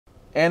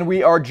And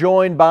we are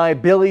joined by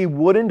Billy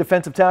Wooden,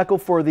 defensive tackle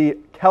for the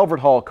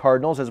Calvert Hall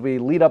Cardinals, as we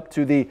lead up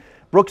to the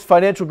Brooks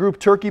Financial Group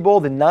Turkey Bowl,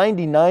 the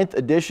 99th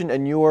edition,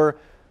 and your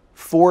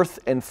fourth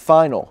and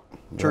final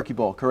Turkey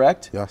Bowl,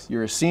 correct? Yes.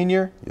 You're a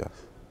senior? Yes.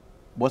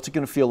 What's it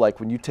going to feel like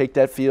when you take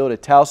that field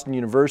at Towson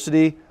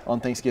University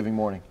on Thanksgiving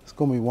morning? It's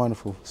going to be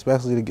wonderful,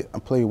 especially to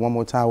play one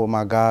more time with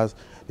my guys,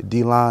 the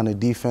D-line, the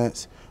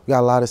defense. We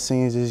got a lot of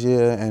seniors this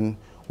year, and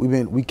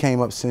we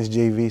came up since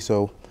JV,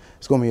 so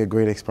it's going to be a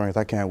great experience.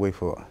 I can't wait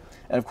for it.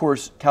 And, of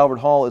course, Calvert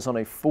Hall is on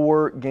a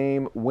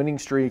 4-game winning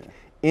streak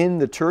in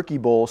the Turkey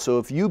Bowl. So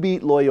if you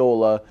beat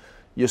Loyola,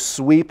 you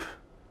sweep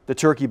the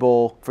Turkey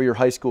Bowl for your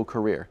high school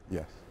career.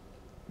 Yes.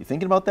 You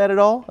thinking about that at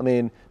all? I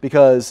mean,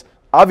 because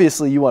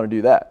obviously you want to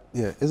do that.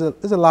 Yeah, there's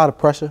a lot of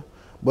pressure,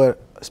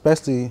 but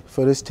especially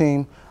for this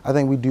team, I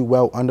think we do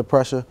well under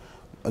pressure,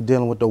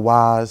 dealing with the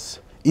whys.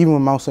 Even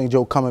with Mount St.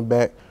 Joe coming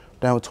back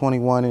down with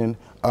 21 and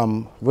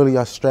really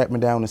us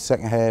strapping down in the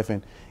second half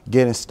and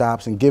getting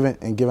stops and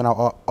giving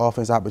our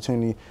offense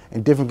opportunity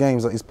in different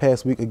games like this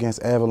past week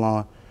against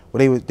Avalon,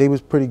 where they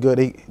was pretty good.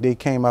 They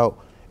came out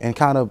and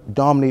kind of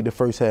dominated the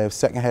first half.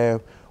 Second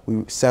half,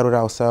 we settled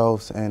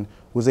ourselves and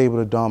was able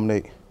to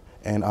dominate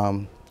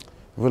and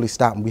really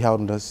stop them. We held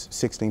them to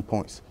 16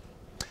 points.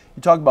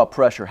 You talk about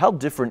pressure. How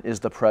different is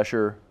the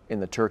pressure in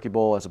the Turkey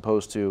Bowl as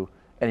opposed to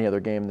any other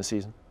game in the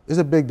season? There's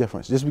a big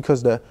difference just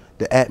because the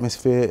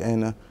atmosphere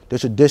and the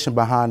tradition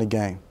behind the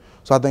game.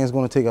 So I think it's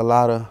going to take a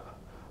lot of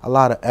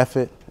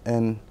effort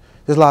and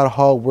there's a lot of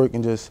hard work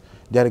and just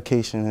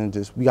dedication, and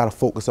just we got to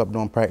focus up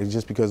during practice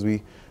just because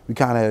we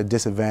kind of had a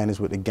disadvantage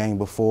with the game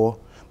before,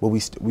 but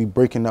we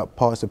breaking up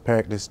parts of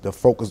practice to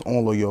focus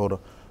on Loyola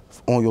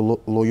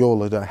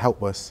to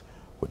help us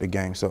with the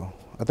game. So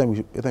I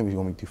think we're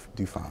going to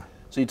do fine.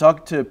 So you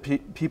talk to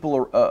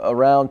people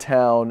around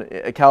town,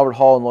 at Calvert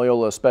Hall and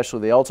Loyola especially,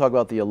 they all talk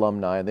about the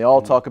alumni, and they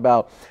all talk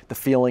about the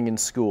feeling in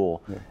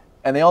school. Yeah.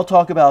 And they all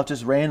talk about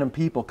just random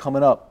people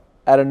coming up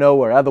out of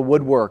nowhere, out of the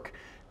woodwork,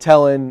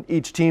 telling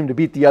each team to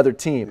beat the other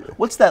team. Yeah.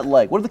 What's that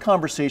like? What are the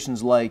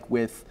conversations like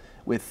with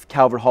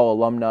Calvert Hall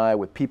alumni,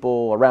 with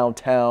people around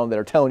town that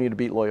are telling you to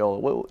beat Loyola?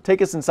 Well,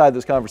 take us inside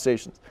those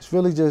conversations. It's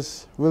really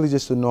just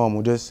the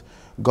normal, just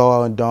go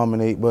out and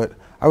dominate, but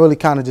I really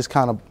kind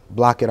of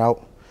block it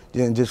out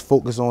and just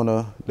focus on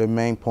the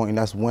main point, and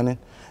that's winning.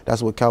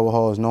 That's what Calvert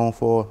Hall is known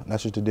for.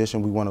 That's a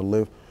tradition we want to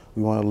live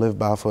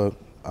by for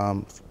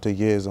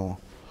years on.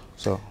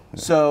 So, yeah.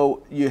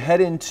 So you head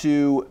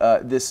into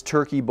this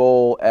Turkey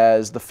Bowl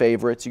as the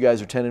favorites. You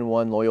guys are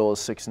 10-1,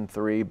 Loyola's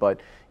 6-3, but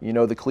you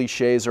know the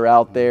cliches are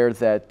out there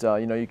that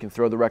you can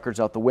throw the records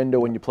out the window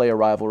when you play a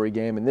rivalry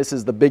game, and this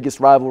is the biggest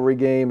rivalry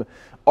game,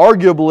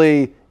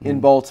 arguably, in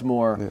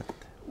Baltimore. Yeah.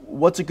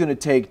 What's it going to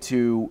take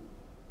to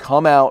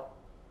come out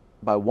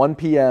by 1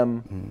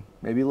 p.m.,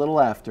 maybe a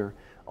little after,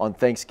 on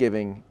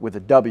Thanksgiving with a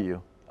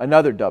W,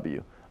 another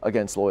W,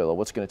 against Loyola?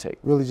 What's it going to take?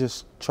 Really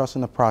just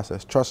trusting the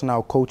process, trusting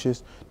our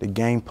coaches, the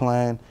game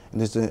plan, and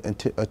just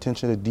the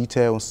attention to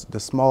detail, the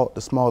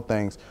small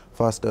things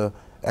for us to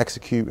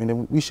execute, and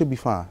then we should be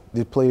fine.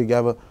 Just play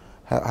together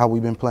how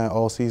we've been playing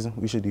all season.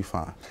 We should be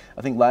fine.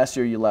 I think last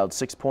year you allowed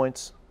 6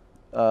 points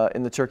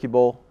in the Turkey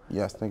Bowl.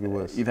 Yes, I think it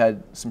was. You've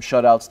had some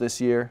shutouts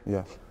this year.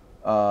 Yes.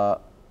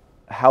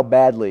 How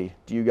badly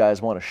do you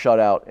guys want to shut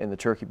out in the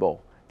Turkey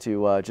Bowl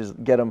to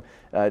just get them,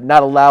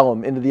 not allow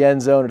them into the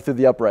end zone or through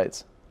the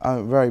uprights?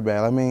 Very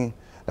bad. I mean,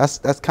 that's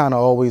kind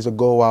of always a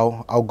goal.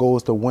 Our goal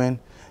is to win,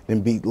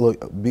 then beat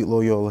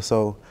Loyola.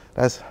 So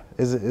that's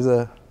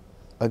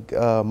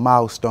a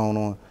milestone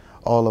on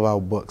all of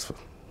our books.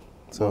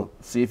 So well,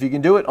 see if you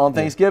can do it on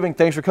Thanksgiving.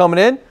 Thanks for coming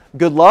in.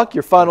 Good luck.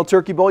 Your final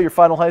Turkey Bowl, your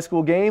final high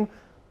school game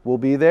will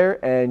be there,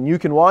 and you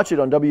can watch it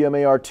on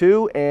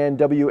WMAR-2 and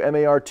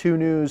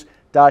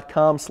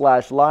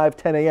WMAR2news.com/live,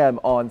 10 a.m.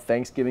 on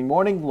Thanksgiving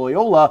morning.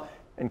 Loyola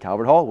and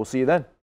Calvert Hall. We'll see you then.